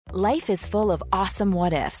Life is full of awesome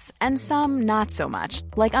what-ifs, and some not so much,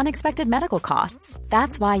 like unexpected medical costs.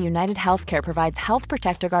 That's why United Healthcare provides Health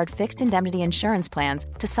Protector Guard fixed indemnity insurance plans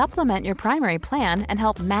to supplement your primary plan and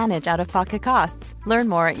help manage out-of-pocket costs. Learn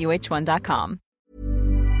more at uh1.com.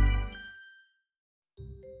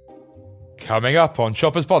 Coming up on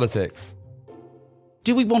Choppers Politics.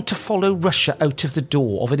 Do we want to follow Russia out of the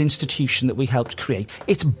door of an institution that we helped create?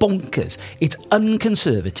 It's bonkers. It's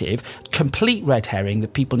unconservative, complete red herring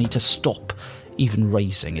that people need to stop even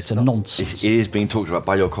raising. It's a nonsense. It is being talked about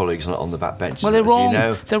by your colleagues on the backbench. Well, they're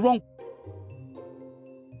wrong. They're wrong.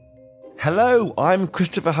 Hello, I'm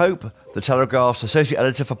Christopher Hope, the Telegraph's Associate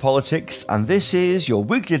Editor for Politics, and this is your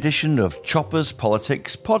weekly edition of Choppers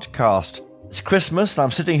Politics Podcast. It's Christmas and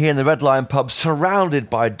I'm sitting here in the Red Lion pub surrounded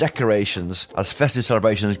by decorations as festive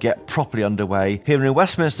celebrations get properly underway here in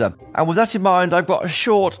Westminster. And with that in mind, I've got a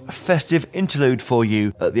short festive interlude for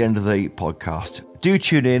you at the end of the podcast. Do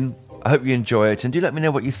tune in, I hope you enjoy it, and do let me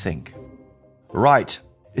know what you think. Right,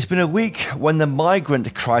 it's been a week when the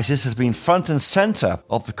migrant crisis has been front and centre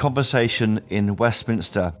of the conversation in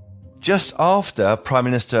Westminster. Just after Prime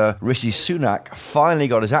Minister Rishi Sunak finally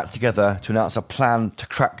got his act together to announce a plan to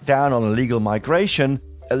crack down on illegal migration,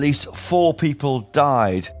 at least 4 people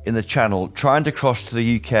died in the Channel trying to cross to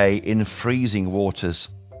the UK in freezing waters.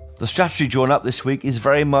 The strategy drawn up this week is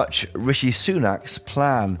very much Rishi Sunak's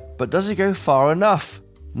plan, but does it go far enough?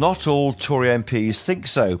 Not all Tory MPs think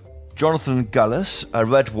so. Jonathan Gullis, a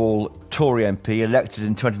Red Wall Tory MP elected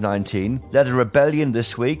in 2019, led a rebellion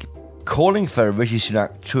this week, calling for Rishi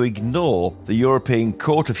Sunak to ignore the European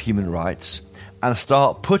Court of Human Rights and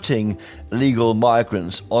start putting illegal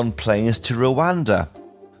migrants on planes to Rwanda.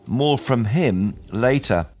 More from him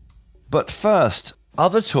later. But first,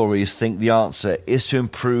 other Tories think the answer is to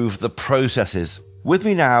improve the processes. With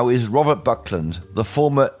me now is Robert Buckland, the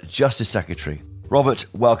former Justice Secretary. Robert,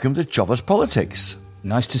 welcome to Choppers Politics.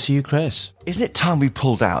 Nice to see you, Chris. Isn't it time we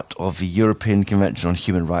pulled out of the European Convention on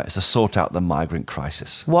Human Rights to sort out the migrant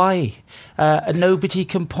crisis? Why? Nobody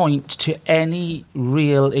can point to any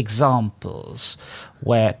real examples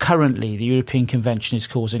where currently the European Convention is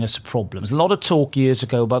causing us problems. A lot of talk years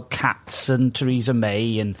ago about Katz and Theresa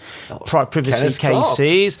May and privacy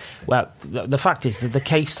cases. Well, the fact is that the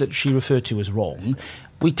case that she referred to was wrong.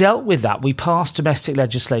 We dealt with that. We passed domestic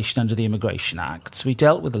legislation under the Immigration Acts. We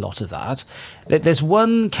dealt with a lot of that. There's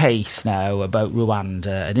one case now about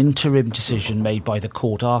Rwanda, an interim decision made by the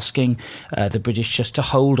court asking the British just to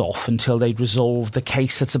hold off until they'd resolved the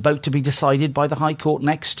case that's about to be decided by the High Court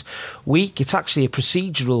next week. It's actually a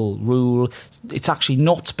procedural rule. It's actually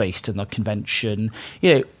not based on the convention.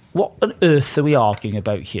 You know, what on earth are we arguing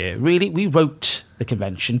about here? Really, we wrote the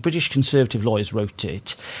convention. British Conservative lawyers wrote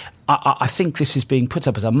it. I think this is being put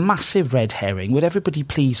up as a massive red herring. Would everybody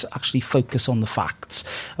please actually focus on the facts?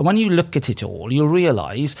 And when you look at it all, you'll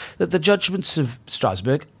realise that the judgments of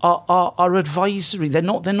Strasbourg are advisory. They're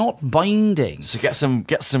not binding. So get some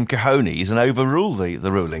cojones and overrule the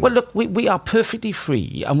ruling. Well, look, we are perfectly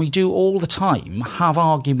free, and we do all the time have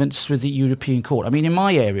arguments with the European Court. I mean, in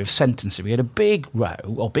my area of sentencing, we had a big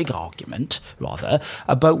argument, rather,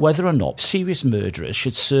 about whether or not serious murderers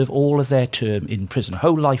should serve all of their term in prison,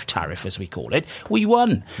 whole life tariff, as we call it. We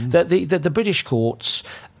won. The British courts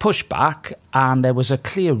pushed back, and there was a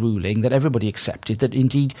clear ruling that everybody accepted that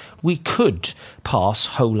indeed we could pass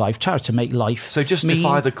whole life tariff to make life. So just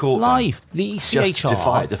defy the court. Life. The ECHR. Just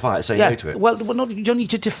defy it. Say no to it. Well, you don't need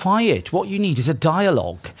to defy it. What you need is a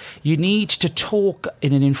dialogue. You need to talk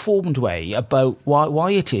in an informed way about why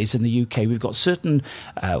it is in the UK we've got certain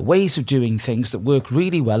ways of doing things that work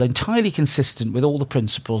really well, entirely consistent with all the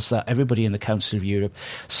principles that everybody in the Council of Europe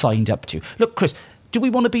signed up to. Look, Chris, do we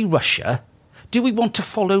want to be Russia? Do we want to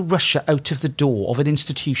follow Russia out of the door of an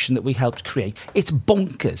institution that we helped create? It's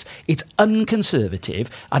bonkers. It's unconservative,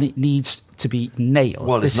 and it needs to be nailed.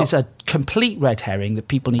 Well, this is a complete red herring that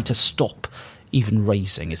people need to stop even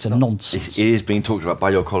raising. It's a nonsense. It is being talked about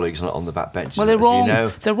by your colleagues on the backbench. Well, they're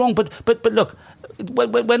wrong. They're wrong. But look,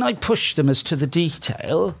 when I push them as to the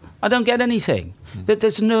detail, I don't get anything.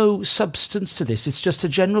 There's no substance to this. It's just a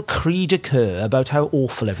general cri de coeur about how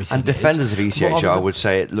awful everything is. And defenders of ECHR would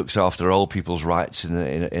say it looks after old people's rights in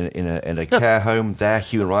a care home. Their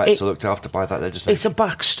human rights are looked after by that legislation. It's a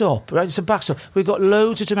backstop, right? It's a backstop. We've got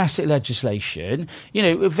loads of domestic legislation. You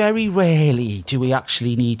know, very rarely do we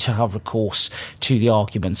actually need to have recourse to the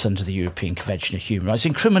arguments under the European Convention of Human Rights.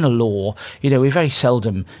 In criminal law, you know, we very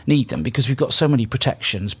seldom need them because we've got so many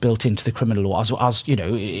protections built into the criminal law, as you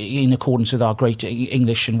know, in accordance with our great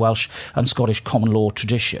English and Welsh and Scottish common law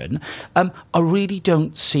tradition. I really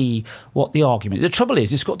don't see what the argument. The trouble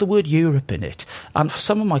is, it's got the word Europe in it, and for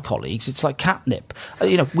some of my colleagues, it's like catnip.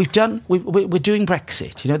 We're doing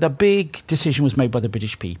Brexit. The big decision was made by the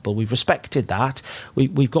British people. We've respected that.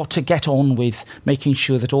 We've got to get on with making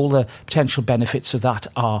sure that all the potential benefits of that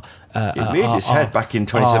are. It reared its head back in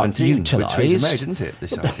 2017 with Theresa May, didn't it?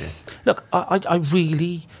 This idea. Look, I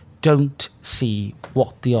really don't see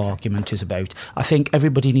what the argument is about. I think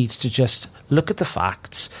everybody needs to just look at the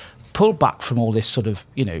facts, pull back from all this sort of,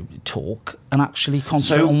 talk, and actually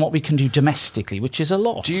concentrate on what we can do domestically, which is a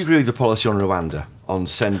lot. Do you agree with the policy on Rwanda, on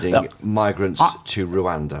sending migrants to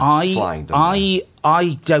Rwanda, flying them?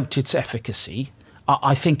 I doubt its efficacy.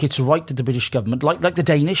 I think it's right that the British government, like the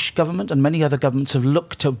Danish government and many other governments, have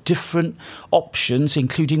looked at different options,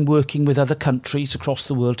 including working with other countries across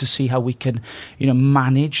the world to see how we can,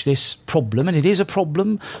 manage this problem. And it is a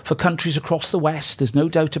problem for countries across the West. There's no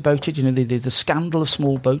doubt about it. The scandal of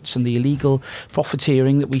small boats and the illegal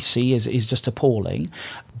profiteering that we see is just appalling.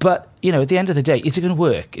 But, at the end of the day, is it going to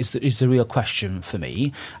work is the real question for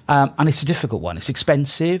me. And it's a difficult one. It's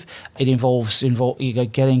expensive. It involves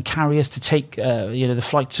getting carriers to take, the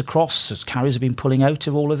flights across. As carriers have been pulling out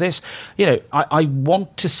of all of this. I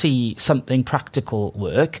want to see something practical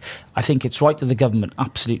work. I think it's right that the government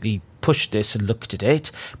absolutely pushed this and looked at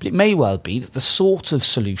it, but it may well be that the sort of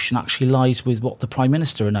solution actually lies with what the Prime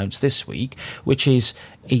Minister announced this week, which is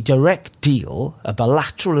a direct deal, a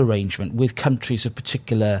bilateral arrangement with countries of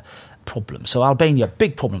particular problem. So Albania,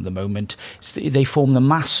 big problem at the moment. They form the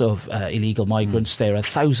mass of illegal migrants. There are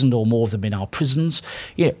 1,000 or more of them in our prisons.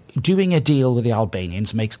 Doing a deal with the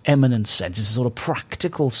Albanians makes eminent sense. It's a sort of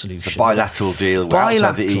practical solution. It's a bilateral deal. We're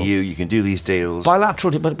outside the EU. You can do these deals.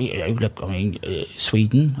 Bilateral, but look,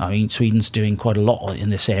 Sweden. Sweden's doing quite a lot in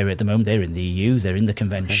this area at the moment. They're in the EU. They're in the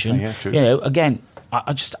convention. Yeah, true. Again.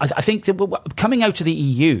 I think that coming out of the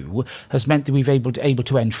EU has meant that we've able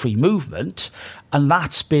to end free movement, and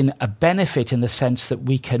that's been a benefit in the sense that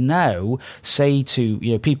we can now say to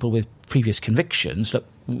people with previous convictions, look,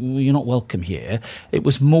 you're not welcome here. It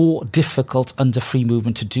was more difficult under free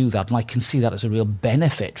movement to do that, and I can see that as a real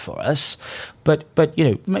benefit for us. But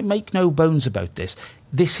make no bones about this.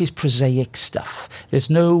 This is prosaic stuff. There's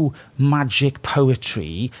no magic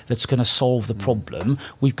poetry that's going to solve the problem.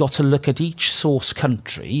 We've got to look at each source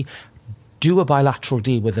country, do a bilateral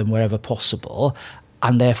deal with them wherever possible,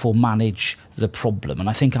 and therefore manage the problem. And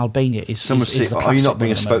I think Albania is the classic. Are you not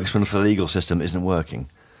being a spokesman for the legal system that isn't working?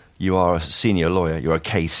 You are a senior lawyer, you're a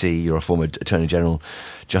KC, you're a former Attorney General,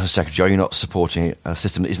 Justice Secretary. Are you not supporting a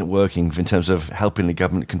system that isn't working in terms of helping the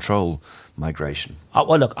government control migration?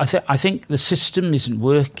 Well, look, I think the system isn't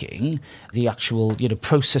working, the actual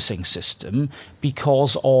processing system,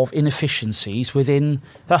 because of inefficiencies within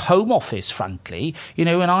the Home Office, frankly.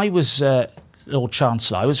 When I was Lord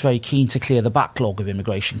Chancellor, I was very keen to clear the backlog of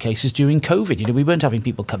immigration cases during COVID. We weren't having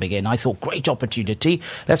people coming in. I thought, great opportunity,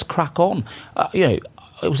 let's crack on.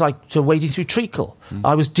 It was like wading through treacle.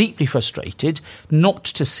 I was deeply frustrated not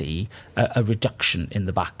to see a reduction in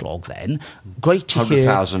the backlog then. Great to hear...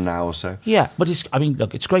 100,000 now or so. Yeah, but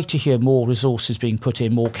it's great to hear more resources being put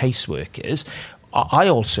in, more caseworkers. I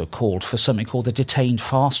also called for something called the detained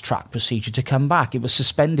fast-track procedure to come back. It was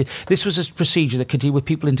suspended. This was a procedure that could deal with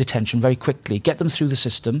people in detention very quickly, get them through the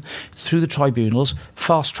system, through the tribunals,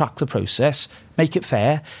 fast-track the process, make it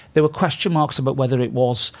fair. There were question marks about whether it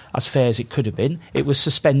was as fair as it could have been. It was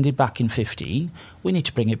suspended back in 2015. We need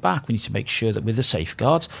to bring it back. We need to make sure that with the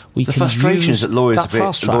safeguards, we can use that fast-track. The frustration is that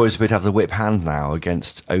lawyers a bit have the whip hand now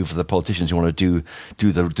over the politicians who want to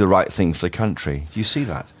do the right thing for the country. Do you see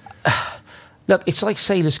that? Look, it's like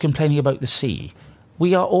sailors complaining about the sea.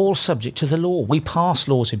 We are all subject to the law. We pass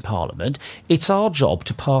laws in Parliament. It's our job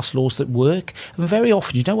to pass laws that work. And very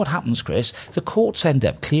often, you know what happens, Chris? The courts end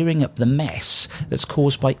up clearing up the mess that's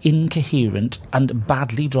caused by incoherent and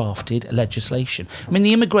badly drafted legislation.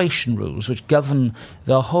 The immigration rules, which govern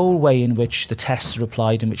the whole way in which the tests are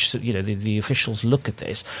applied, in which the officials look at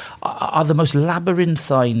this, are the most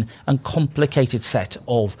labyrinthine and complicated set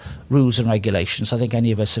of rules and regulations I think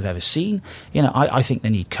any of us have ever seen. I think they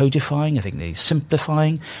need codifying. I think they need simplifying.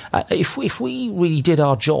 If we really did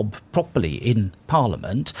our job properly in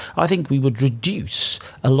Parliament, I think we would reduce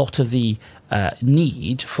a lot of the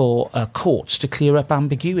need for courts to clear up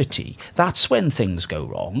ambiguity. That's when things go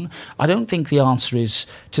wrong. I don't think the answer is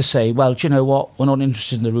to say, well, do you know what, we're not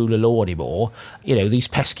interested in the rule of law anymore. These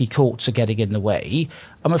pesky courts are getting in the way.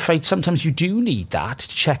 I'm afraid sometimes you do need that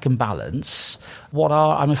to check and balance what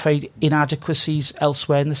are, I'm afraid, inadequacies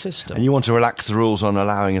elsewhere in the system. And you want to relax the rules on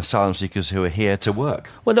allowing asylum seekers who are here to work?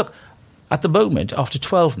 Well, look, at the moment, after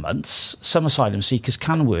 12 months, some asylum seekers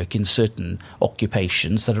can work in certain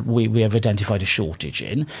occupations that we have identified a shortage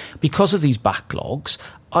in. Because of these backlogs,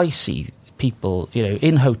 I see people,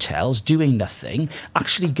 in hotels doing nothing,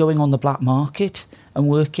 actually going on the black market and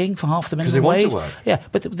working for half the minimum wage. Because they want to work. Yeah,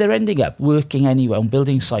 but they're ending up working anywhere on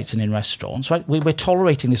building sites and in restaurants, right? We're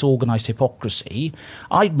tolerating this organised hypocrisy.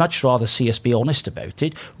 I'd much rather see us be honest about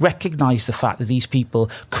it, recognise the fact that these people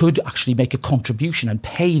could actually make a contribution and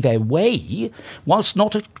pay their way, whilst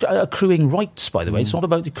not accruing rights, by the way. It's not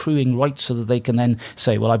about accruing rights so that they can then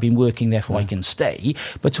say, well, I've been working, therefore I can stay,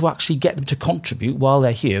 but to actually get them to contribute while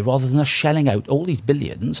they're here, rather than us shelling out all these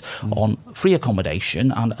billions on free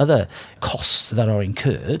accommodation and other costs that are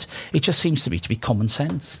incurred. It just seems to be common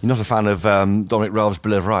sense. You're not a fan of Dominic Raab's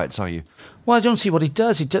Bill of Rights, are you? Well, I don't see what it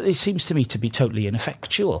does. It seems to me to be totally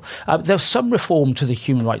ineffectual. There's some reform to the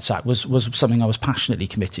Human Rights Act was something I was passionately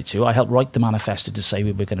committed to. I helped write the manifesto to say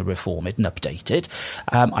we were going to reform it and update it.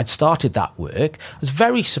 I'd started that work. I was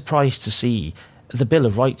very surprised to see the Bill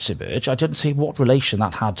of Rights emerge. I don't see what relation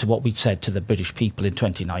that had to what we'd said to the British people in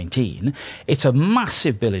 2019. It's a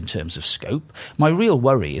massive bill in terms of scope. My real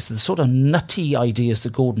worry is the sort of nutty ideas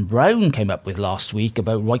that Gordon Brown came up with last week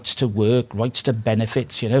about rights to work, rights to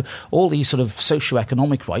benefits, all these sort of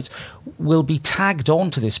socio-economic rights will be tagged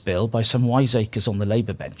onto this bill by some wiseacres on the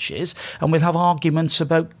Labour benches, and we'll have arguments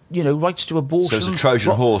about rights to abortion. So it's a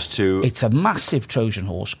Trojan horse to... It's a massive Trojan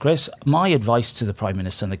horse, Chris. My advice to the Prime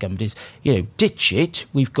Minister and the government is, ditch it.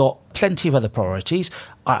 We've got plenty of other priorities.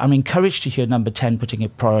 I'm encouraged to hear Number 10 putting a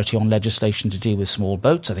priority on legislation to deal with small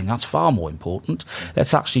boats. I think that's far more important.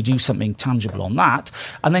 Let's actually do something tangible on that,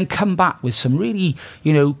 and then come back with some really,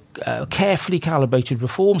 carefully calibrated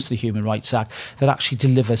reforms to the Human Rights Act that actually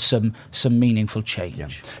deliver some meaningful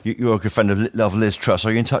change. Yeah. You're a good friend of Liz Truss.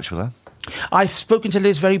 Are you in touch with her? I've spoken to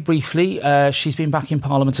Liz very briefly. She's been back in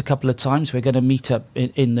Parliament a couple of times. We're going to meet up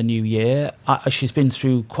in the new year. She's been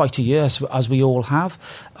through quite a year, as we all have.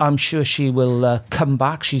 I'm sure she will come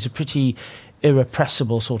back. She's a pretty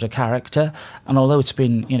irrepressible sort of character, and although it's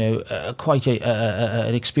been quite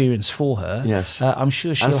an experience for her, yes, I'm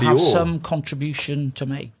sure she'll have some contribution to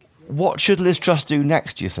make. What should Liz Truss do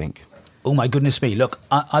next, do you think? Oh, my goodness me. Look,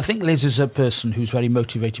 I think Liz is a person who's very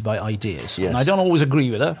motivated by ideas. Yes. And I don't always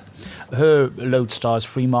agree with her. Her lodestar is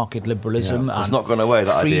free market liberalism. Yeah, it's not gone away,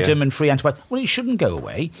 that freedom idea. And free enterprise. Well, it shouldn't go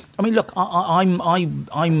away. I mean, look,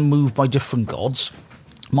 I'm moved by different gods.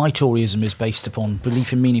 My Toryism is based upon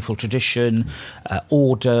belief in meaningful tradition,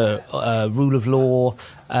 order, rule of law,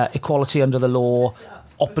 equality under the law,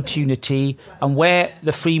 opportunity, and where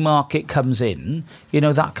the free market comes in,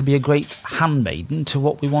 that can be a great handmaiden to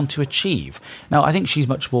what we want to achieve. Now, I think she's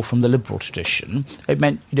much more from the liberal tradition. It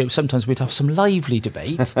meant, sometimes we'd have some lively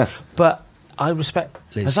debate, but I respect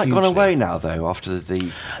Liz. Has that hugely. gone away now, though, after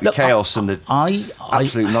the chaos and the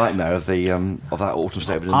absolute nightmare of that autumn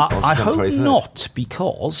statement on September 23rd? I hope not,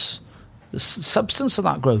 because the substance of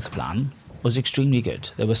that growth plan was extremely good.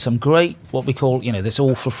 There was some great, what we call, this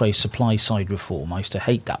awful phrase, supply-side reform. I used to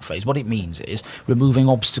hate that phrase. What it means is removing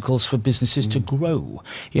obstacles for businesses to grow.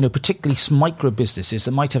 Particularly micro businesses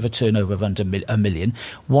that might have a turnover of under a million,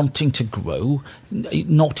 wanting to grow,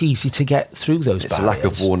 not easy to get through those barriers. It's a lack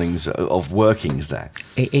of warnings of workings there.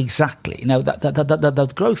 Exactly. Now,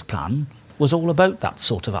 the growth plan was all about that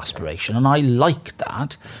sort of aspiration, and I liked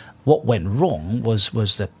that. What went wrong was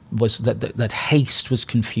that haste was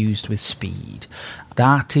confused with speed.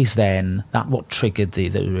 That is what triggered the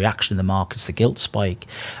reaction in the markets, the gilt spike.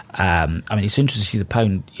 It's interesting to see the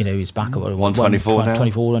pound, is back at 124 now.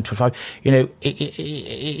 124,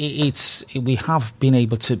 125. We have been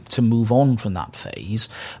able to move on from that phase,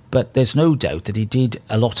 but there's no doubt that it did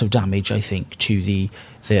a lot of damage, I think, to the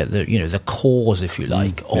cause, if you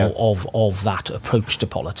like, of that approach to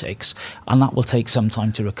politics, and that will take some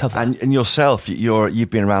time to recover. And yourself, you've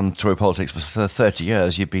been around Tory politics for 30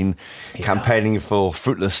 years. You've been campaigning for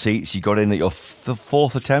fruitless seats. You got in at your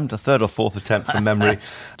third or fourth attempt from memory.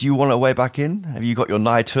 Do you want a way back in? Have you got your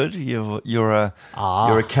knighthood? You're a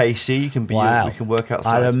KC. You can be. Wow. We can work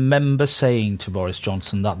outside. I remember saying to Boris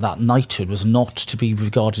Johnson that knighthood was not to be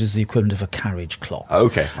regarded as the equivalent of a carriage clock.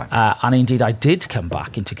 Okay, fine. And indeed, I did come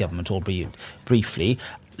back into government, albeit briefly.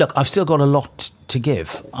 Look, I've still got a lot to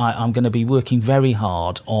give. I'm going to be working very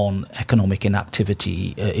hard on economic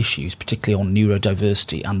inactivity issues, particularly on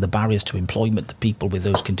neurodiversity and the barriers to employment that people with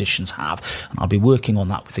those conditions have. And I'll be working on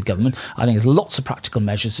that with the government. I think there's lots of practical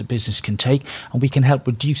measures that business can take, and we can help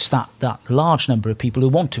reduce that large number of people who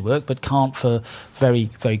want to work but can't for very,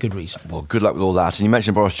 very good reason. Well, good luck with all that. And you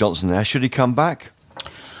mentioned Boris Johnson there. Should he come back?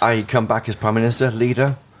 I come back as Prime Minister,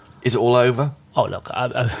 leader? Is it all over? Oh, look.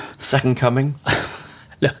 Second coming?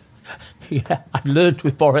 Look, I've learned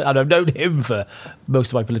with Boris, and I've known him for most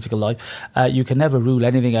of my political life. You can never rule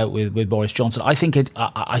anything out with Boris Johnson. I think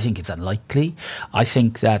it's unlikely. I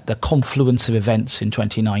think that the confluence of events in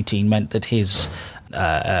 2019 meant that his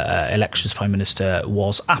election as Prime Minister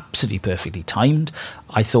was absolutely perfectly timed.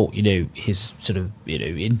 I thought, his sort of,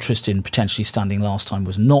 interest in potentially standing last time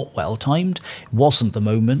was not well timed. It wasn't the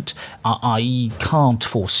moment. I can't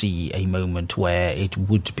foresee a moment where it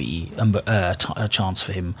would be a chance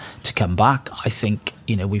for him to come back. I think,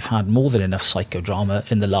 we've had more than enough psychodrama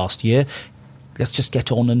in the last year. Let's just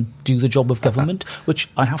get on and do the job of government, which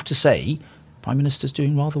I have to say, Prime Minister's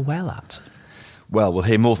doing rather well at. Well, we'll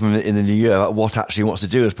hear more from him in the new year about what actually he wants to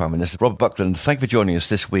do as Prime Minister. Robert Buckland, thank you for joining us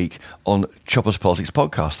this week on Choppers Politics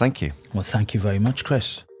Podcast. Thank you. Well, thank you very much,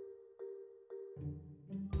 Chris.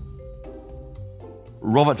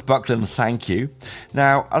 Robert Buckland, thank you.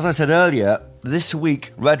 Now, as I said earlier, this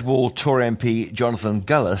week Red Wall Tory MP Jonathan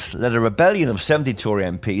Gullis led a rebellion of 70 Tory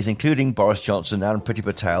MPs, including Boris Johnson and Priti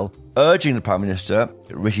Patel, urging the Prime Minister,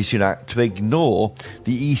 Rishi Sunak, to ignore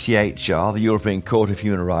the ECHR, the European Court of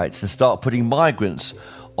Human Rights, and start putting migrants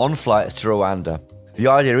on flights to Rwanda. The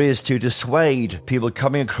idea is to dissuade people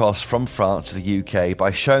coming across from France to the UK by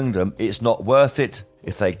showing them it's not worth it.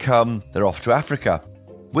 If they come, they're off to Africa.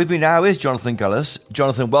 With me now is Jonathan Gullis.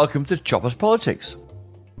 Jonathan, welcome to Choppers Politics.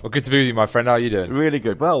 Well, good to be with you, my friend. How are you doing? Really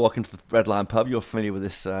good. Well, welcome to the Red Lion Pub. You're familiar with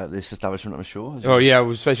this establishment, I'm sure. Oh yeah,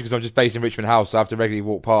 well, especially because I'm just based in Richmond House, so I have to regularly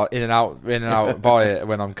walk in and out by it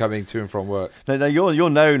when I'm coming to and from work. Now you're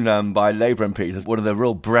known by Labour MPs as one of the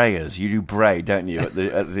real brayers. You do bray, don't you, at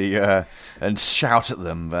the and shout at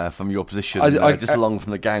them from your position, just along from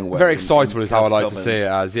the gangway. Very excitable is how I like to see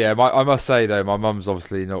it as. Yeah, I must say though, my mum's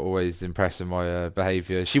obviously not always impressed with my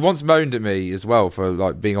behaviour. She once moaned at me as well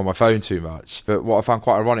for being on my phone too much. But what I found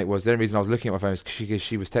quite ironic was the only reason I was looking at my phone is because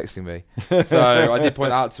she was texting me. So I did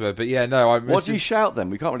point out to her. But yeah, no. What do you shout then?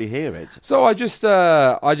 We can't really hear it. So I just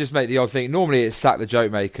make the odd thing. Normally it's sack the joke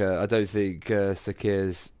maker. I don't think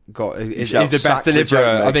Sakir's is the best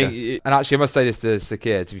deliverer. I think, and actually I must say this to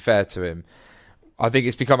Sakir, to be fair to him, I think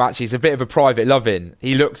it's become it's a bit of a private loving.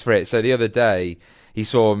 He looks for it. So the other day he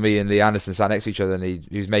saw me and Lee Anderson sat next to each other, and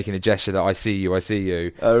he was making a gesture that I see you.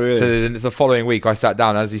 Oh, really? So the following week I sat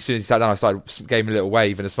down, and as soon as he sat down, I gave him a little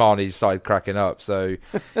wave and a smile, and he started cracking up. So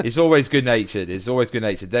it's always good-natured.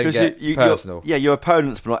 Don't get personal. You're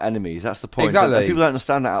opponents but not enemies. That's the point. Exactly. And people don't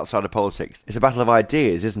understand that outside of politics. It's a battle of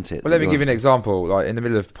ideas, isn't it? Well, let me give you an example. In the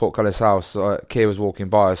middle of Portcullis House, Keir was walking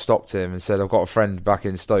by. I stopped him and said, I've got a friend back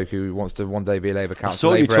in Stoke who wants to one day be a Labour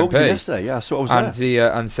councillor. I saw you talking yesterday. Yeah, I saw I was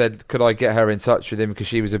there. And said, could I get her in touch with him because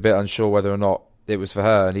she was a bit unsure whether or not it was for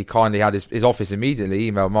her, and he kindly had his office immediately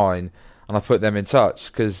email mine, and I put them in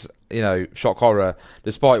touch because, shock horror,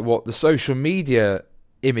 despite what the social media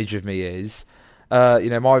image of me is,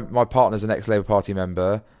 my partner's an ex-Labour Party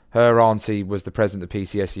member. Her auntie was the president of the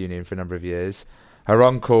PCS union for a number of years. Her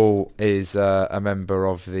uncle is a member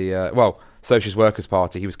of the Socialist Workers'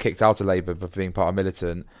 Party. He was kicked out of Labour for being part of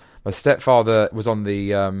militant. My stepfather was on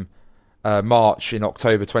the march in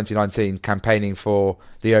October 2019 campaigning for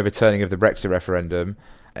the overturning of the Brexit referendum.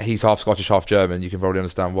 He's half Scottish, half German. You can probably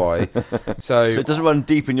understand why. So it doesn't run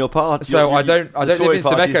deep in your party. So I don't live in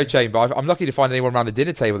some echo chamber. I'm lucky to find anyone around the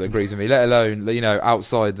dinner table that agrees with me, let alone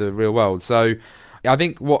outside the real world. So I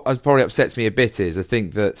think what probably upsets me a bit is I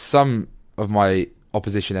think that some of my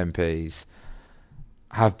opposition MPs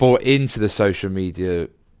have bought into the social media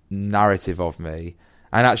narrative of me.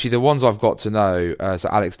 And actually, the ones I've got to know, so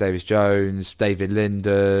Alex Davis-Jones, David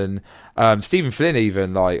Linden, Stephen Flynn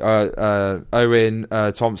even, Owen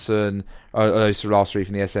Thompson, those last three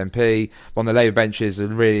from the SNP. On the Labour benches, I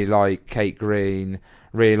really like Kate Green,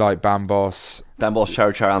 really like Bambos.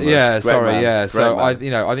 Charo. Yeah, sorry, man. Yeah. So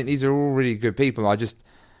man. I think these are all really good people. I just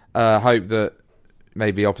hope that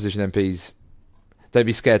maybe opposition MPs don't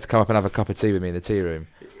be scared to come up and have a cup of tea with me in the tea room.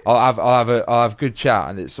 I'll have good chat,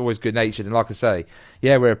 and it's always good natured. And like I say,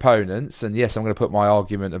 yeah, we're opponents, and yes, I'm going to put my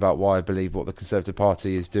argument about why I believe what the Conservative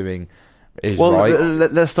Party is doing is right.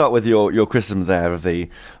 Let's start with your criticism there of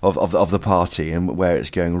the party and where it's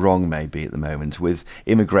going wrong maybe at the moment with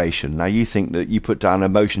immigration. Now, you think that you put down a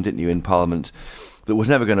motion, didn't you, in Parliament that was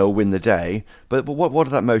never going to win the day, but what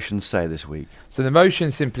did that motion say this week? So the motion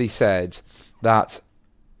simply said that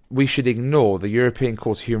we should ignore the European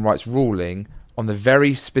Court of Human Rights ruling on the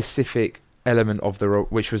very specific element of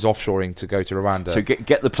which was offshoring to go to Rwanda. So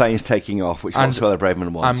get the planes taking off, which Suella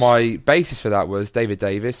Braverman wants. And my basis for that was David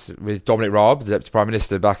Davis with Dominic Raab, the Deputy Prime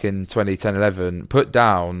Minister, back in 2010-11, put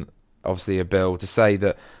down, obviously, a bill to say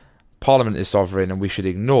that Parliament is sovereign and we should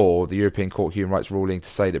ignore the European Court of Human Rights ruling to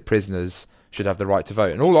say that prisoners should have the right to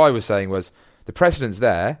vote. And all I was saying was the precedent's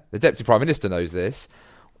there. The Deputy Prime Minister knows this.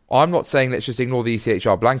 I'm not saying let's just ignore the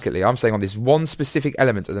ECHR blanketly. I'm saying on this one specific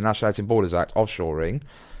element of the Nationality and Borders Act, offshoring,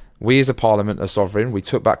 we as a parliament are sovereign. We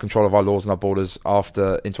took back control of our laws and our borders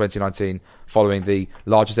in 2019, following the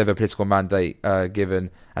largest ever political mandate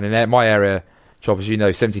given. And in my area, Chop, as you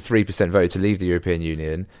know, 73% voted to leave the European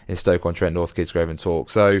Union in Stoke-on-Trent, North Kidsgrove and Tork.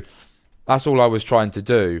 So that's all I was trying to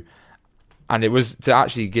do. And it was to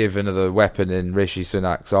actually give another weapon in Rishi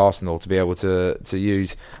Sunak's arsenal to be able to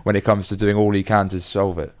use when it comes to doing all he can to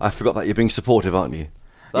solve it. I forgot that you're being supportive, aren't you?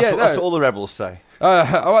 That's what all the rebels say.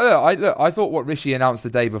 I thought what Rishi announced the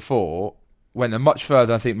day before went much further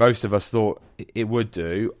than I think most of us thought it would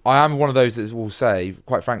do. I am one of those that will say,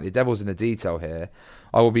 quite frankly, the devil's in the detail here.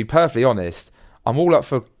 I will be perfectly honest. I'm all up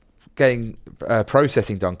for getting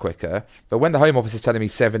processing done quicker, but when the Home Office is telling me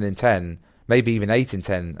 7 in 10, maybe even 8 in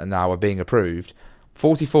 10 now are being approved,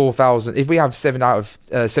 44,000, if we have 7 out of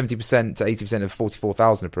 70% to 80% of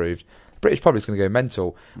 44,000 approved, the British public's going to go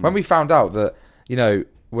mental. When we found out that,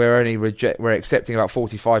 we're accepting about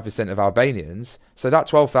 45% of Albanians, so that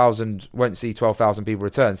 12,000 won't see 12,000 people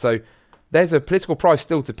return. So there's a political price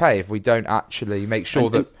still to pay if we don't actually make sure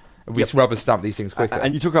that we rubber stamp these things quicker.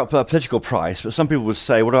 And you talk about political price, but some people would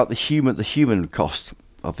say, what about the human cost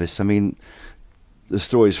of this? I mean, the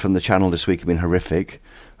stories from the Channel this week have been horrific.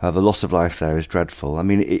 The loss of life there is dreadful. I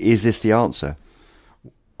mean, is this the answer?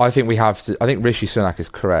 I think we have to. I think Rishi Sunak is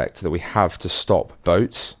correct that we have to stop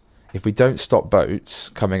boats. If we don't stop boats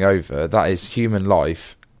coming over, that is human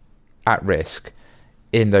life at risk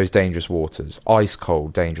in those dangerous waters, ice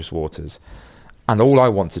cold, dangerous waters. And all I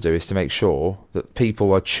want to do is to make sure that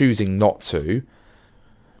people are choosing not to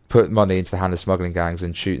put money into the hand of smuggling gangs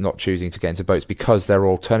and not choosing to get into boats, because there are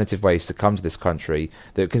alternative ways to come to this country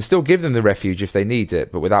that can still give them the refuge if they need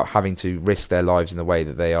it, but without having to risk their lives in the way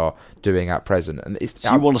that they are doing at present. And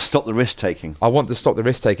so you want to stop the risk taking? I want to stop the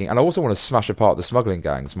risk taking, and I also want to smash apart the smuggling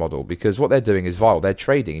gangs model, because what they're doing is vile. They're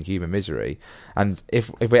trading in human misery, and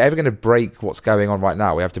if we're ever going to break what's going on right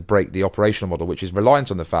now, we have to break the operational model, which is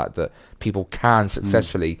reliant on the fact that people can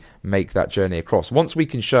successfully make that journey across. Once we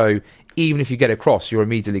can show, even if you get across, you're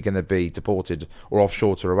immediately going to be deported or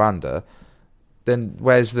offshore to Rwanda, then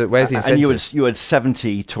where's the incentive? And you had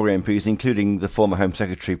 70 Tory MPs, including the former Home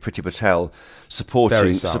Secretary Priti Patel,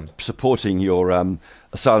 supporting your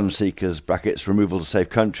asylum seekers brackets removal to safe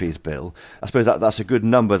countries bill. I suppose that's a good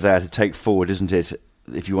number there to take forward, isn't it?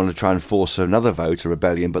 If you want to try and force another vote, a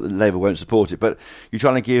rebellion, but Labour won't support it. But you're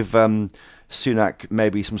trying to give Sunak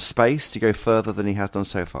maybe some space to go further than he has done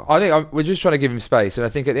so far. I think we're just trying to give him space, and I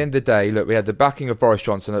think at the end of the day, look, we had the backing of Boris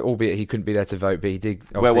Johnson, albeit he couldn't be there to vote, but he did.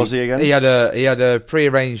 Where was he again? He had a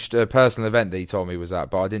pre-arranged personal event that he told me was at,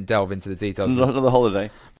 but I didn't delve into the details. Another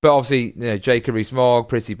holiday. But obviously, Jacob Rees-Mogg,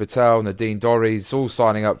 Priti Patel, Nadine Dorries, all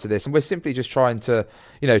signing up to this, and we're simply just trying to,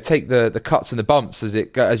 take the cuts and the bumps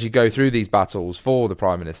as you go through these battles for the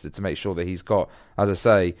Prime Minister, to make sure that he's got, as I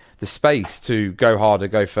say, the space to go harder,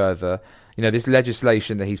 go further. This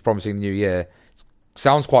legislation that he's promising the new year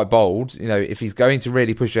sounds quite bold. If he's going to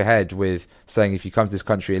really push ahead with saying if you come to this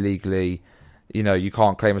country illegally, you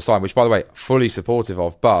can't claim asylum, which, by the way, fully supportive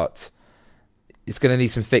of, but it's going to need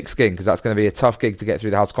some thick skin, because that's going to be a tough gig to get through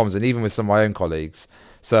the House of Commons, and even with some of my own colleagues.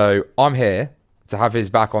 So I'm here to have his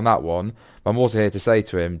back on that one, but I'm also here to say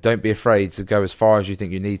to him, don't be afraid to go as far as you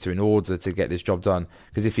think you need to in order to get this job done,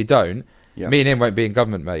 because if you don't, me and him won't be in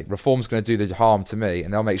government, mate. Reform's going to do the harm to me,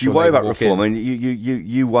 and they'll make sure. You worry about reform. I mean,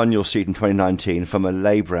 you won your seat in 2019 from a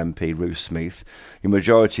Labour MP, Ruth Smeeth. Your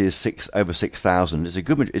majority is over 6,000. Is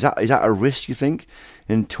that a risk, you think,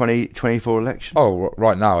 in 2024 election? Oh,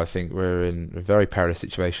 right now I think we're in a very perilous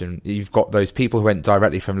situation. You've got those people who went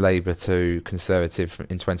directly from Labour to Conservative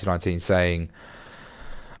in 2019 saying,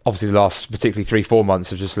 obviously the last particularly 3-4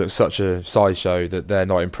 months have just looked such a sideshow that they're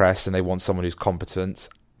not impressed and they want someone who's competent.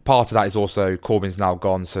 Part of that is also Corbyn's now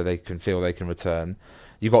gone, so they can feel they can return.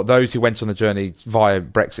 You've got those who went on the journey via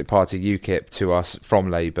Brexit Party, UKIP, to us from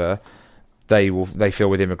Labour. They feel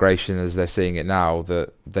with immigration, as they're seeing it now,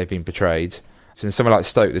 that they've been betrayed. So in somewhere like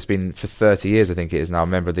Stoke, that's been for 30 years, I think it is now, a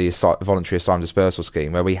member of the voluntary asylum dispersal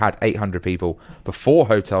scheme, where we had 800 people before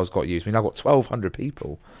hotels got used. We now got 1,200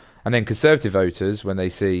 people. And then Conservative voters, when they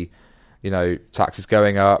see, taxes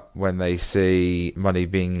going up, when they see money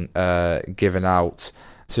being given out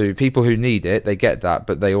to people who need it, they get that,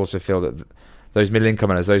 but they also feel that those middle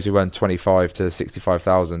income earners, those who earn 25 to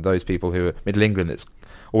 65,000, those people who are Middle England, it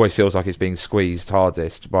always feels like it's being squeezed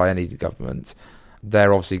hardest by any government.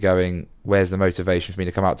 They're obviously going, where's the motivation for me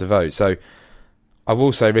to come out to vote? So I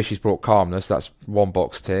will say Rishi's brought calmness. That's one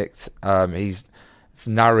box ticked. He's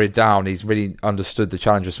narrowed down. He's really understood the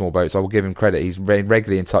challenge of small boats. I will give him credit. He's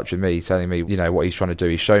regularly in touch with me, telling me, what he's trying to do.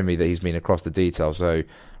 He's shown me that he's been across the detail. So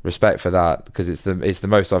respect for that, because it's the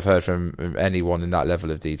most I've heard from anyone in that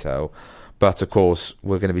level of detail. But of course,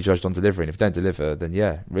 we're going to be judged on delivering. If we don't deliver, then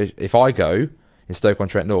if I go in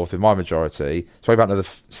Stoke-on-Trent North with my majority, it's probably about another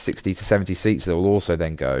 60 to 70 seats that will also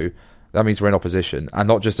then go. That means we're in opposition, and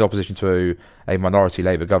not just opposition to a minority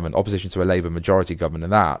Labour government, opposition to a Labour majority government,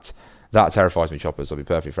 and that terrifies me, Choppers. I'll be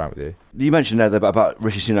perfectly frank with you. You mentioned there about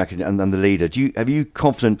Rishi Sunak and the leader. Are you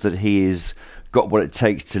confident that he has got what it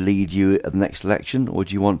takes to lead you at the next election, or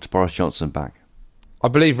do you want Boris Johnson back? I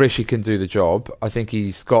believe Rishi can do the job. I think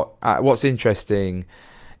he's got... what's interesting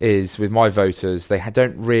is, with my voters, they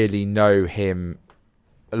don't really know him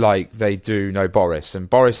like they do know Boris. And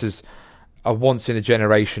Boris is a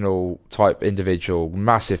once-in-a-generational type individual,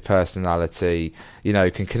 massive personality,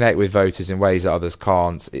 can connect with voters in ways that others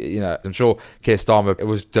can't. I'm sure Keir Starmer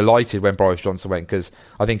was delighted when Boris Johnson went, because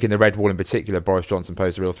I think in the Red Wall in particular, Boris Johnson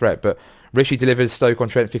posed a real threat. But Rishi delivered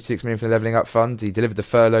Stoke-on-Trent 56 million from the Levelling Up Fund. He delivered the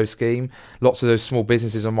furlough scheme. Lots of those small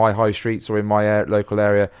businesses on my high streets or in my local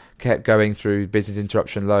area kept going through business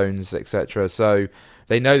interruption loans, etc. So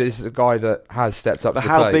they know that this is a guy that has stepped up to the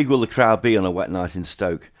plate. But how big will the crowd be on a wet night in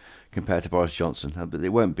Stoke compared to Boris Johnson? But it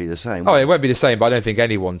won't be the same. It won't be the same, but I don't think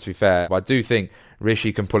anyone, to be fair. But I do think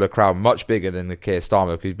Rishi can pull a crowd much bigger than the Keir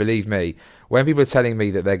Starmer, because believe me, when people are telling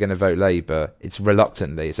me that they're going to vote Labour, it's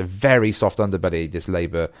reluctantly. It's a very soft underbelly, this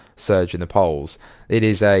Labour surge in the polls. It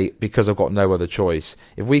is because I've got no other choice.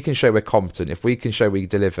 If we can show we're competent, if we can show we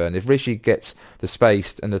deliver, and if Rishi gets the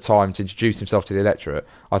space and the time to introduce himself to the electorate,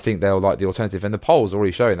 I think they'll like the alternative. And the polls are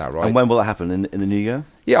already showing that, right? And when will that happen? In the new year?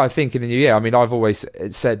 Yeah, I think in the new year. I mean, I've always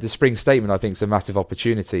said the spring statement, I think, is a massive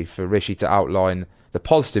opportunity for Rishi to outline the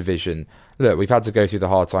positive vision. Look, we've had to go through the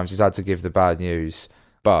hard times. He's had to give the bad news.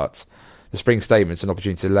 But the spring statement's an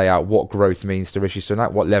opportunity to lay out what growth means to Rishi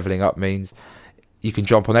Sunak, what levelling up means. You can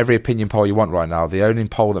jump on every opinion poll you want right now. The only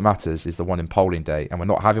poll that matters is the one in polling day. And we're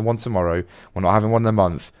not having one tomorrow. We're not having one in a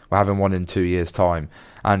month. We're having one in 2 years' time.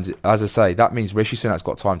 And as I say, that means Rishi Sunak's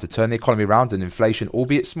got time to turn the economy around, and inflation,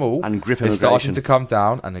 albeit small, and grip is starting to come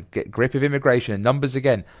down, and get grip of immigration, and numbers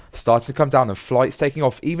again starting to come down, and flights taking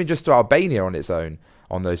off, even just to Albania on its own,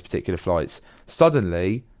 on those particular flights.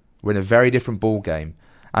 Suddenly, we're in a very different ball game.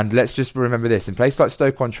 And let's just remember this, in places like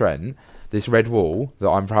Stoke-on-Trent, this Red Wall that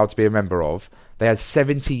I'm proud to be a member of, they had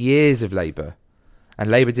 70 years of Labour, and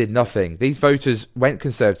Labour did nothing. These voters went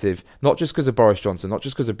Conservative, not just because of Boris Johnson, not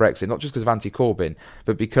just because of Brexit, not just because of anti-Corbyn,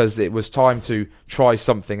 but because it was time to try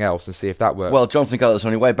something else and see if that worked. Well, Jonathan Gullis,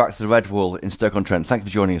 on your way back to the Red Wall in Stoke-on-Trent, thank you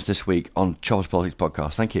for joining us this week on Choppers Politics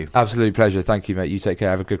Podcast. Thank you. Absolute pleasure. Thank you, mate. You take care.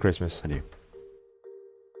 Have a good Christmas. And you.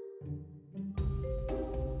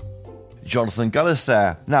 Jonathan Gullis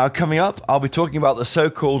there. Now, coming up, I'll be talking about the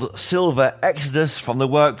so-called silver exodus from the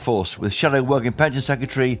workforce with Shadow Work and Pension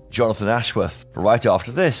Secretary Jonathan Ashworth, right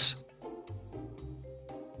after this.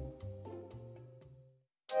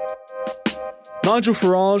 Nigel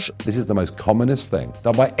Farage. This is the most commonest thing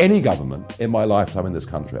done by any government in my lifetime in this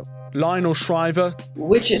country. Lionel Shriver.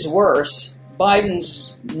 Which is worse,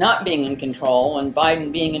 Biden's not being in control and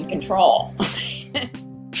Biden being in control?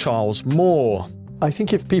 Charles Moore. I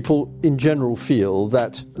think if people in general feel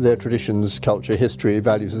that their traditions, culture, history,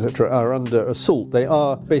 values, etc. are under assault, they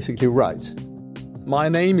are basically right. My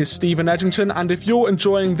name is Stephen Edgington, and if you're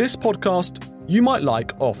enjoying this podcast, you might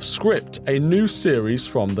like Off Script, a new series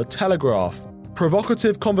from The Telegraph.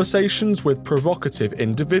 Provocative conversations with provocative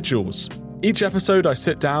individuals. Each episode I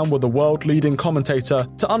sit down with a world-leading commentator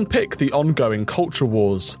to unpick the ongoing culture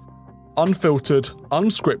wars. Unfiltered,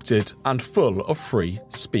 unscripted, and full of free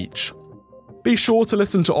speech. Be sure to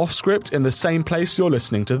listen to Off Script in the same place you're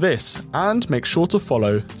listening to this, and make sure to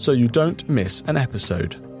follow so you don't miss an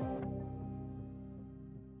episode.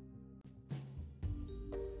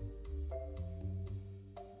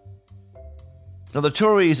 Now, the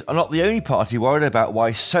Tories are not the only party worried about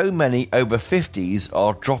why so many over 50s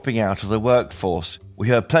are dropping out of the workforce. We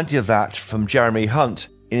heard plenty of that from Jeremy Hunt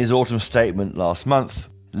in his autumn statement last month.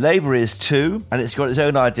 Labour is too, and it's got its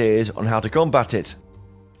own ideas on how to combat it.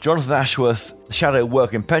 Jonathan Ashworth, Shadow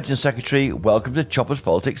Work and Pension Secretary, welcome to Choppers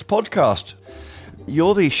Politics Podcast.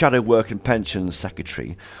 You're the Shadow Work and Pensions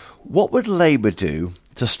Secretary. What would Labour do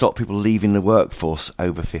to stop people leaving the workforce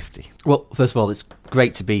over 50? Well, first of all, it's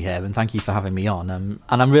great to be here and thank you for having me on. And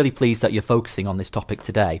I'm really pleased that you're focusing on this topic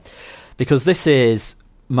today, because this is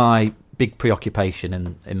my big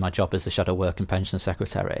preoccupation in my job as the Shadow Work and Pension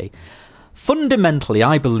Secretary. Fundamentally,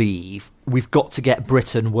 I believe we've got to get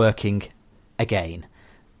Britain working again.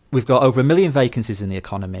 We've got over 1 million vacancies in the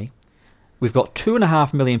economy. We've got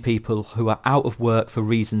 2.5 million people who are out of work for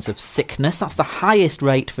reasons of sickness. That's the highest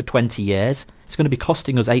rate for 20 years. It's going to be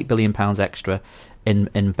costing us £8 billion extra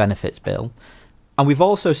in benefits bill. And we've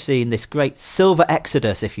also seen this great silver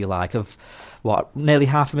exodus, if you like, of nearly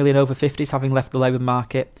 500,000 over 50s having left the labour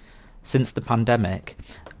market since the pandemic.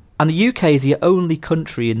 And the UK is the only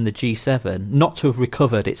country in the G7 not to have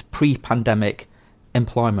recovered its pre-pandemic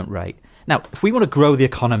employment rate. Now, if we want to grow the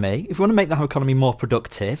economy, if we want to make the economy more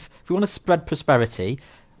productive, if we want to spread prosperity,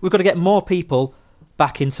 we've got to get more people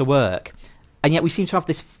back into work. And yet we seem to have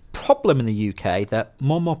this problem in the UK that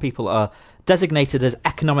more and more people are designated as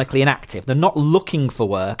economically inactive. They're not looking for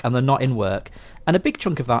work and they're not in work. And a big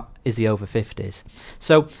chunk of that is the over 50s.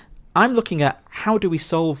 So I'm looking at how do we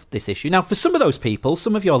solve this issue. Now, for some of those people,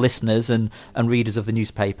 some of your listeners and readers of the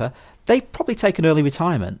newspaper, they probably take an early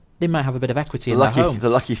retirement. They might have a bit of equity in their home. The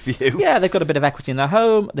lucky few. Yeah, they've got a bit of equity in their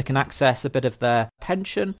home. They can access a bit of their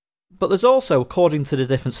pension. But there's also, according to the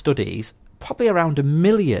different studies, probably around 1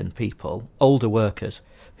 million people, older workers,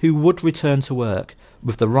 who would return to work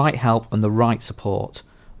with the right help and the right support.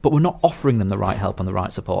 But we're not offering them the right help and the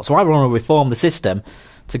right support. So I want to reform the system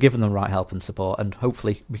to give them the right help and support, and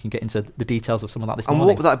hopefully we can get into the details of some of that this morning. And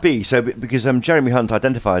what would that be? So, because Jeremy Hunt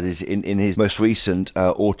identified it in his most recent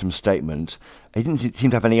autumn statement. He didn't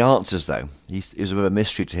seem to have any answers, though. It was a bit of a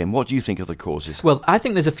mystery to him. What do you think of the causes? Well, I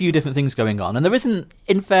think there's a few different things going on, and there isn't,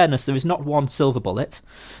 in fairness, there is not one silver bullet.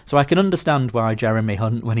 So I can understand why Jeremy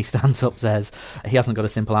Hunt, when he stands up, says he hasn't got a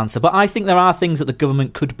simple answer. But I think there are things that the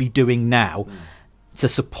government could be doing now to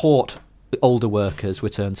support older workers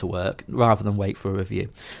return to work rather than wait for a review.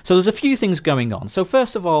 So there's a few things going on. So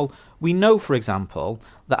first of all, we know, for example,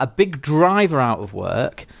 that a big driver out of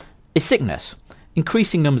work is sickness.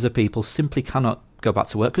 Increasing numbers of people simply cannot go back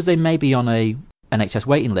to work because they may be on a NHS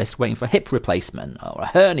waiting list waiting for a hip replacement or a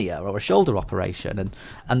hernia or a shoulder operation,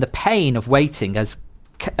 and the pain of waiting has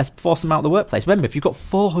forced them out of the workplace. Remember, if you've got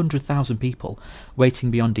 400,000 people waiting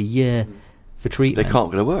beyond a year for treatment, they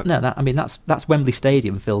can't go to work. No, that's Wembley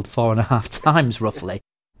Stadium filled 4.5 times roughly.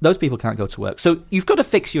 Those people can't go to work. So you've got to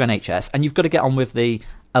fix your NHS, and you've got to get on with the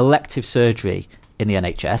elective surgery in the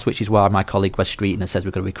NHS, which is why my colleague Wes Streeton says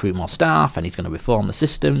we've got to recruit more staff, and he's going to reform the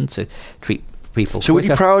system to treat people So quicker.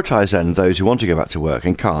 would you prioritise then those who want to go back to work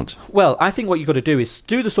and can't? Well, I think what you've got to do is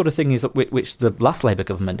do the sort of thing which the last Labour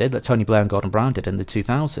government did, that Tony Blair and Gordon Brown did in the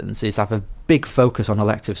 2000s, is have a big focus on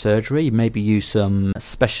elective surgery, maybe use some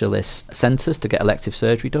specialist centres to get elective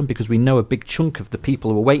surgery done, because we know a big chunk of the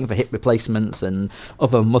people who are waiting for hip replacements and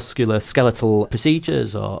other musculoskeletal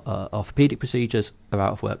procedures or orthopaedic procedures are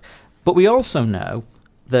out of work. But we also know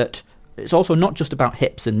that it's also not just about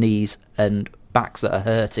hips and knees and backs that are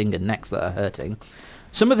hurting and necks that are hurting.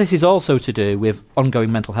 Some of this is also to do with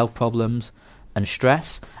ongoing mental health problems and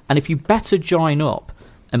stress. And if you better join up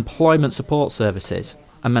employment support services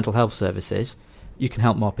and mental health services, you can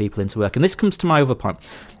help more people into work. And this comes to my other point.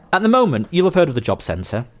 At the moment, you'll have heard of the Job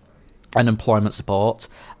Centre and employment support,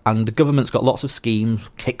 and the government's got lots of schemes,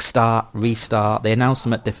 Kickstart, Restart, they announce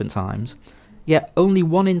them at different times. Yet only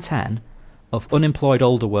 1 in 10 of unemployed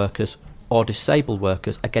older workers or disabled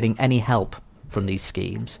workers are getting any help from these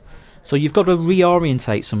schemes. So you've got to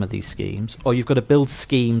reorientate some of these schemes, or you've got to build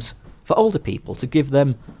schemes for older people to give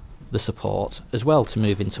them the support as well to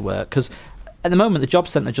move into work. Because at the moment, the Job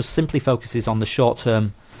Centre just simply focuses on the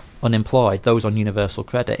short-term unemployed, those on universal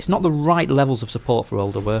credit. It's not the right levels of support for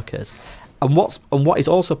older workers. And what is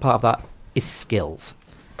also part of that is skills.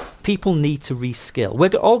 People need to reskill. We're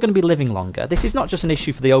all going to be living longer. This is not just an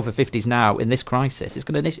issue for the over 50s now in this crisis. It's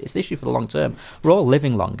an issue for the long term. We're all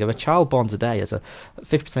living longer. A child born today has a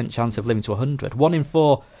 50% chance of living to 100. 1 in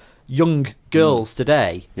 4 young girls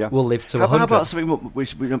today will live to 100. How about something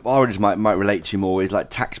which our readers might relate to more, is like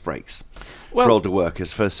tax breaks for older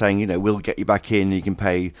workers, for saying, we'll get you back in, you can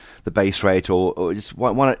pay the base rate, or just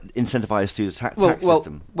why not incentivise through the tax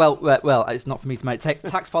system? Well, it's not for me to make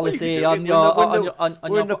tax policy on your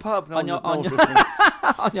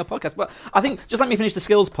podcast. But I think, just let me finish the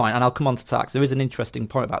skills point, and I'll come on to tax. There is an interesting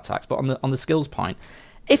point about tax, but on the skills point,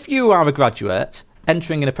 if you are a graduate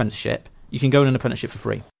entering an apprenticeship, you can go in an apprenticeship for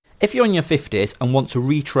free. If you're in your 50s and want to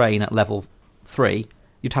retrain at level 3,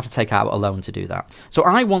 you'd have to take out a loan to do that. So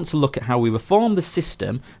I want to look at how we reform the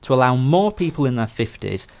system to allow more people in their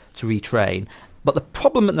 50s to retrain. But the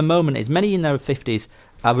problem at the moment is many in their 50s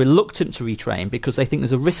are reluctant to retrain because they think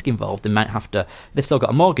there's a risk involved. They've still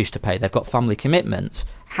got a mortgage to pay, they've got family commitments.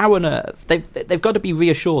 How on earth? They've got to be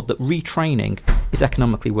reassured that retraining is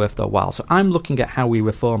economically worth their while. So I'm looking at how we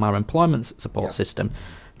reform our employment support system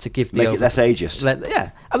to make it less ageist.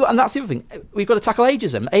 And that's the other thing. We've got to tackle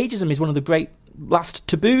ageism. Ageism is one of the great last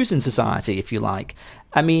taboos in society, if you like.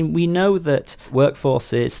 I mean, we know that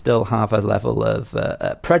workforces still have a level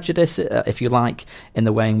of prejudice, if you like, in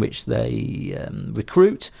the way in which they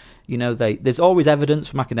recruit. You know, there's always evidence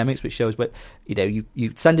from academics which shows, but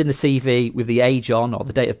you send in the CV with the age on or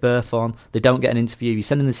the date of birth on, they don't get an interview. You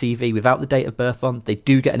send in the CV without the date of birth on, they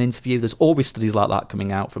do get an interview. There's always studies like that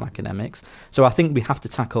coming out from academics. So I think we have to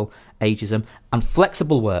tackle ageism and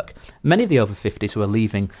flexible work. Many of the over 50s who are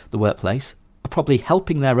leaving the workplace are probably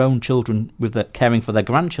helping their own children with caring for their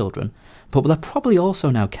grandchildren, but they're probably also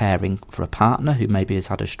now caring for a partner who maybe has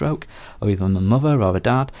had a stroke, or even a mother or a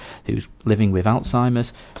dad who's living with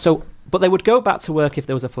Alzheimer's. But they would go back to work if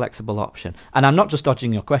there was a flexible option. And I'm not just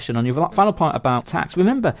dodging your question. On your final point about tax,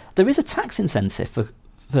 remember, there is a tax incentive for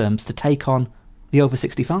firms to take on the over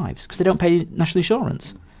 65s because they don't pay national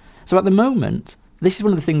insurance. So at the moment, this is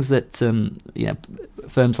one of the things that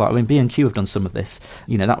firms like B&Q have done some of this.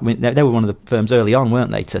 They were one of the firms early on,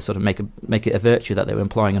 weren't they, to sort of make it a virtue that they were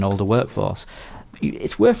employing an older workforce.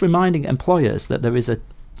 It's worth reminding employers that there is a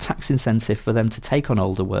tax incentive for them to take on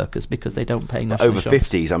older workers because they don't pay national insurance. Over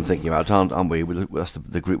 50s, I'm thinking about, aren't we? That's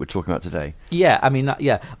the group we're talking about today. Yeah, I mean,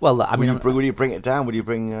 Well, will you bring it down? Will you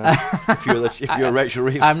bring if you're Rachel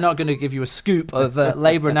Reeves? I'm not going to give you a scoop of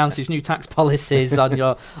Labour announces new tax policies on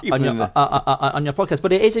your podcast,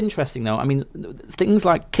 but it is interesting though. I mean, things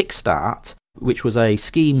like Kickstart, which was a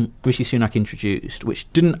scheme Rishi Sunak introduced,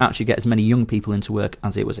 which didn't actually get as many young people into work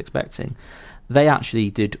as it was expecting. They actually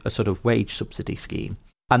did a sort of wage subsidy scheme.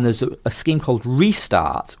 And there's a scheme called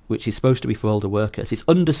Restart, which is supposed to be for older workers. It's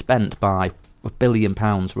underspent by £1 billion,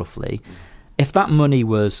 roughly. If that money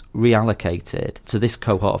was reallocated to this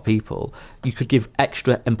cohort of people, you could give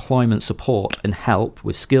extra employment support and help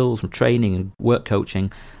with skills and training and work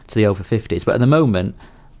coaching to the over 50s. But at the moment,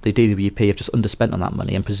 the DWP have just underspent on that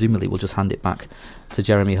money and presumably will just hand it back to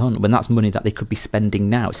Jeremy Hunt when that's money that they could be spending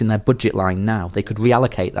now. It's in their budget line now. They could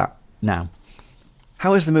reallocate that now.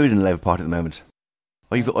 How is the mood in the Labour Party at the moment?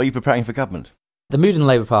 Are you preparing for government? The mood in the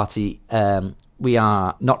Labour Party, we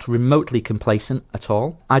are not remotely complacent at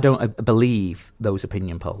all. I don't believe those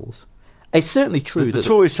opinion polls. It's certainly true the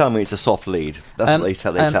Tories tell me it's a soft lead. That's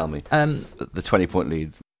what they tell me. The 20-point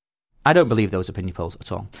lead. I don't believe those opinion polls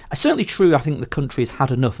at all. It's certainly true, I think the country has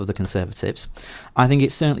had enough of the Conservatives. I think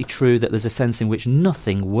it's certainly true that there's a sense in which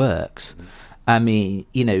nothing works. I mean,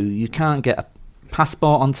 you can't get a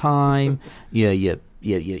passport on time, your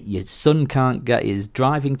son can't get his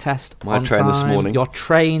driving test on time. This morning. Your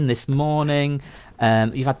train this morning.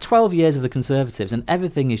 You've had 12 years of the Conservatives and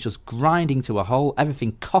everything is just grinding to a halt.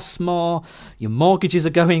 Everything costs more. Your mortgages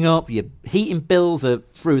are going up. Your heating bills are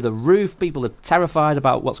through the roof. People are terrified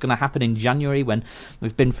about what's going to happen in January when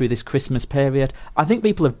we've been through this Christmas period. I think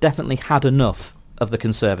people have definitely had enough of the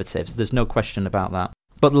Conservatives. There's no question about that.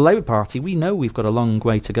 But the Labour Party, we know we've got a long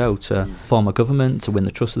way to go to form a government, to win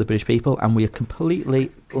the trust of the British people, and we are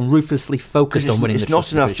completely, ruthlessly focused on winning the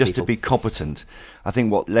trust of the British people. It's not enough just to be competent. I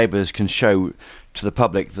think what Labour's can show to the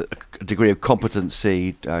public that a degree of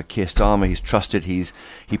competency. Keir Starmer, he's trusted, he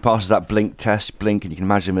passes that Blink test, and you can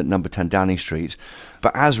imagine him at number 10 Downing Street.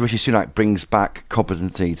 But as Rishi Sunak brings back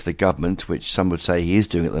competency to the government, which some would say he is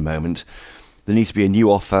doing at the moment, there needs to be a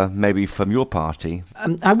new offer, maybe from your party.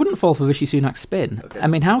 I wouldn't fall for Rishi Sunak's spin. Okay. I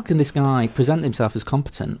mean, how can this guy present himself as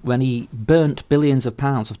competent when he burnt billions of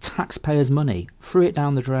pounds of taxpayers' money, threw it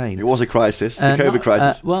down the drain? It was a crisis, the COVID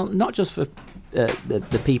crisis. Well, not just for the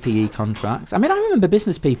PPE contracts. I mean, I remember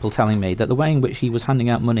business people telling me that the way in which he was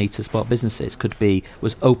handing out money to support businesses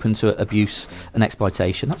was open to abuse and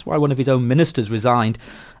exploitation. That's why one of his own ministers resigned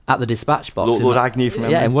at the dispatch box. Lord Agnew from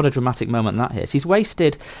and what a dramatic moment that is. He's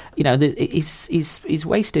wasted, he's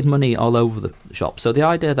wasted money all over the shop. So the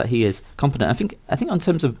idea that he is competent, I think in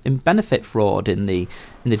terms of benefit fraud in the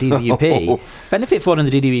DWP, benefit fraud in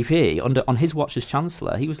the DWP on his watch as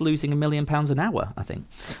Chancellor, he was losing £1 million an hour, I think.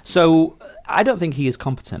 So I don't think he is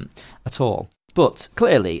competent at all. But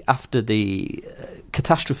clearly, after the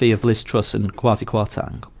catastrophe of Liz Truss and Kwasi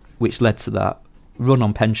Kwarteng, which led to that run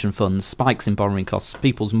on pension funds, spikes in borrowing costs,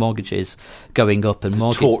 people's mortgages going up, and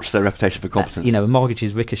torch their reputation for competence.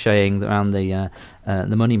 Mortgages ricocheting around the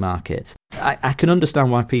money market. I can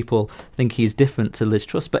understand why people think he's different to Liz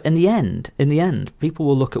Truss, but in the end, people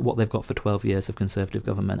will look at what they've got for 12 years of Conservative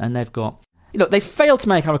government, and they've got, they failed to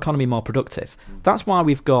make our economy more productive. That's why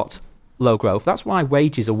we've got low growth. That's why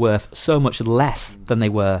wages are worth so much less than they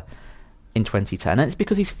were in 2010, and it's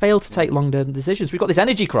because he's failed to take long-term decisions. We've got this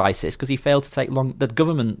energy crisis because he failed to take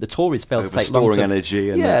the Tories failed to take long-term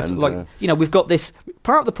energy. We've got this.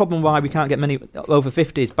 Part of the problem why we can't get many over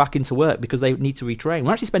 50s back into work because they need to retrain.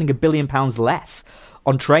 We're actually spending £1 billion less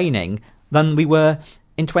on training than we were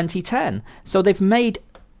in 2010. So they've made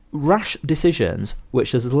rash decisions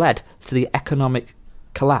which has led to the economic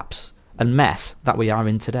collapse and mess that we are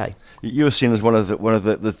in today. You were seen as one of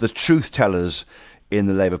the truth tellers in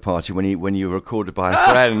the Labour Party when you were recorded by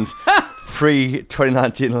a friend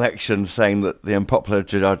pre-2019 election saying that the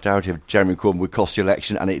unpopularity of Jeremy Corbyn would cost the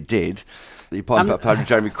election, and it did. The unpopularity of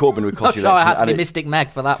Jeremy Corbyn would cost the election. I had to be Mystic Meg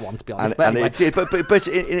for that one, to be honest. And it did. But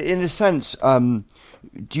in a sense, do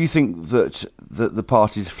you think that the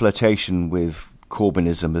party's flirtation with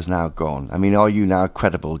Corbynism has now gone? I mean, are you now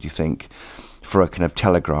credible, do you think, for a kind of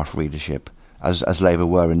Telegraph readership, as Labour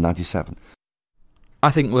were in 97?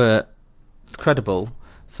 I think we're credible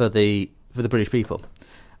for the British people,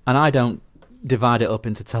 and I don't divide it up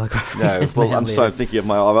into Telegraph readers. Well, I'm sorry, thinking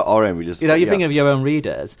of our own readers. You're thinking of your own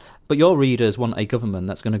readers, but your readers want a government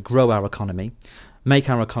that's going to grow our economy, make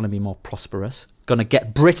our economy more prosperous, going to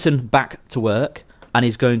get Britain back to work, and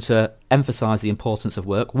is going to emphasise the importance of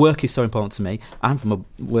work. Work is so important to me. I'm from a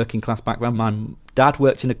working class background. My dad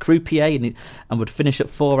worked in a croupier and would finish at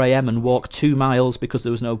 4 a.m. and walk 2 miles because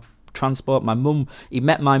there was no transport. He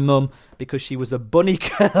met my mum because she was a bunny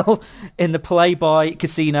girl in the Playboy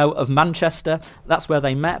Casino of Manchester. That's where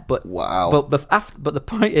they met. But wow. But the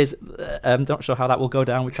point is, I'm not sure how that will go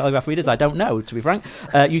down with Telegraph readers. I don't know, to be frank.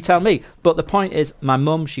 You tell me. But the point is, my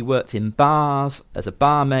mum, she worked in bars as a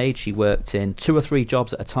barmaid. She worked in 2 or 3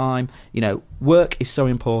 jobs at a time. Work is so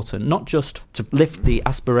important, not just to lift the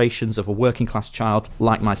aspirations of a working class child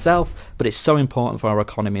like myself, but it's so important for our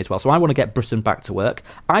economy as well. So I want to get Britain back to work.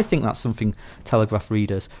 I think that's something Telegraph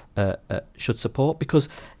readers should support, because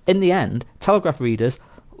in the end, Telegraph readers,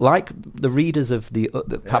 like the readers of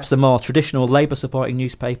perhaps the more traditional Labour supporting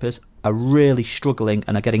newspapers, are really struggling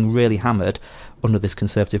and are getting really hammered under this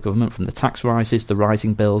Conservative government, from the tax rises, the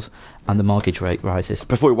rising bills and the mortgage rate rises.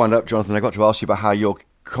 Before we wind up, Jonathan, I got to ask you about how your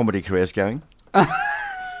comedy career is going.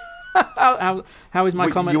 How is my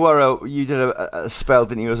comedy? You did a spell,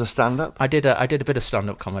 didn't you, as a stand-up? I did a bit of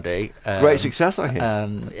stand-up comedy. Great success, I hear.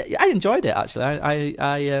 I enjoyed it, actually.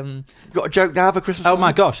 I got a joke now for Christmas? Oh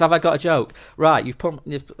my gosh, have I got a joke? Right, I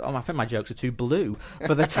think my jokes are too blue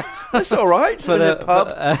for the. That's all right. For the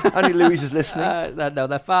pub. Annie Louise is listening. No,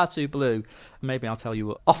 they're far too blue. Maybe I'll tell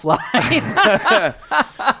you offline.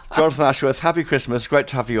 Jonathan Ashworth, happy Christmas. Great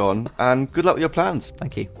to have you on, and good luck with your plans.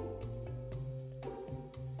 Thank you.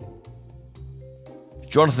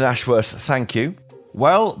 Jonathan Ashworth, thank you.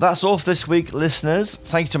 Well, that's all for this week, listeners.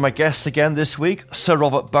 Thank you to my guests again this week, Sir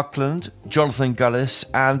Robert Buckland, Jonathan Gullis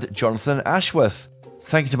and Jonathan Ashworth.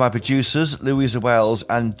 Thank you to my producers, Louisa Wells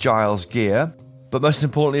and Giles Gear. But most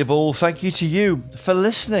importantly of all, thank you to you for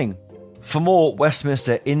listening. For more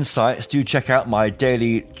Westminster insights, do check out my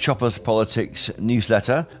daily Choppers Politics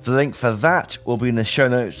newsletter. The link for that will be in the show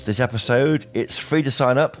notes of this episode. It's free to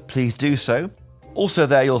sign up. Please do so. Also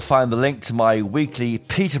there you'll find the link to my weekly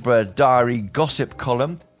Peterborough Diary gossip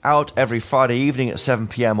column, out every Friday evening at 7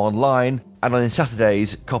 p.m. online, and on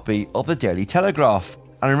Saturdays, copy of the Daily Telegraph.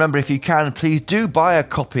 And remember, if you can, please do buy a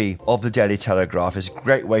copy of the Daily Telegraph. It's a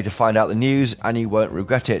great way to find out the news and you won't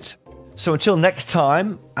regret it. So until next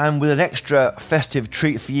time, and with an extra festive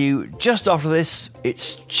treat for you just after this,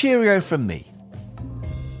 it's cheerio from me.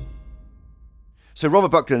 So Robert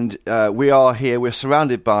Buckland, we are here, we're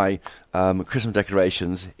surrounded by Christmas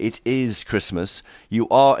decorations. It is Christmas. You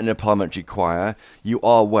are in a parliamentary choir. You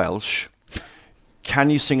are Welsh.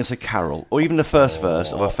 Can you sing us a carol, or even the first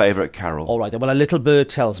verse of a favourite carol? All right, well, a little bird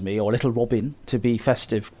tells me, or little robin, to be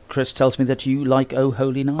festive, Chris, tells me that you like O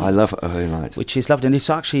Holy Night. I love O Holy Night. Which is lovely, and it's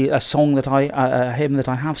actually a song that a hymn that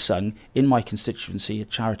I have sung in my constituency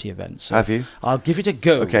at charity events. So have you? I'll give it a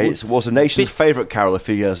go. Okay, it was the nation's favourite carol a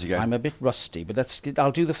few years ago. I'm a bit rusty, but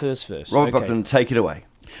I'll do the first verse. Robert Buckland, take it away.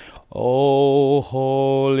 O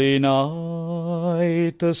holy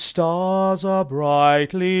night, the stars are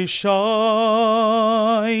brightly shining.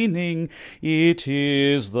 It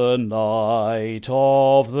is the night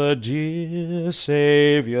of the dear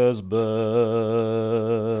Saviour's birth.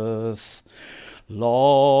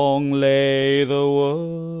 Long lay the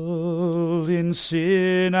world in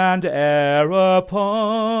sin and error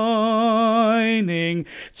pining,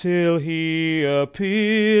 till he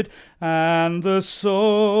appeared and the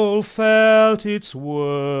soul felt its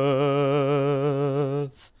worth.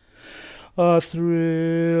 A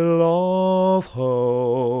thrill of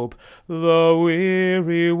hope, the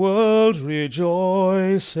weary world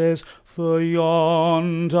rejoices, for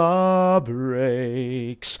yonder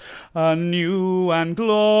breaks a new and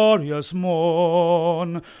glorious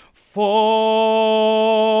morn. Fall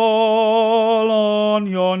on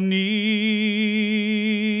your knees,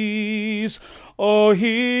 O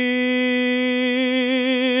hear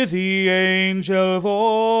with the angel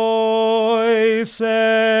voices,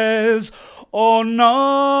 O night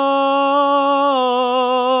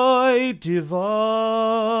divine,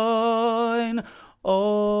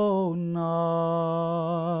 O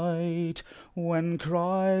night when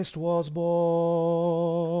Christ was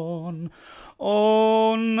born,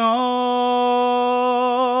 O night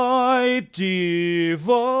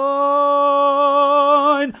divine,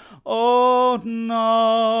 O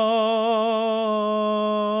night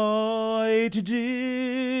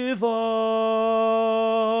divine.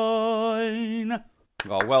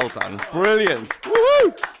 Oh, well done. Brilliant.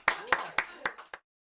 Woo!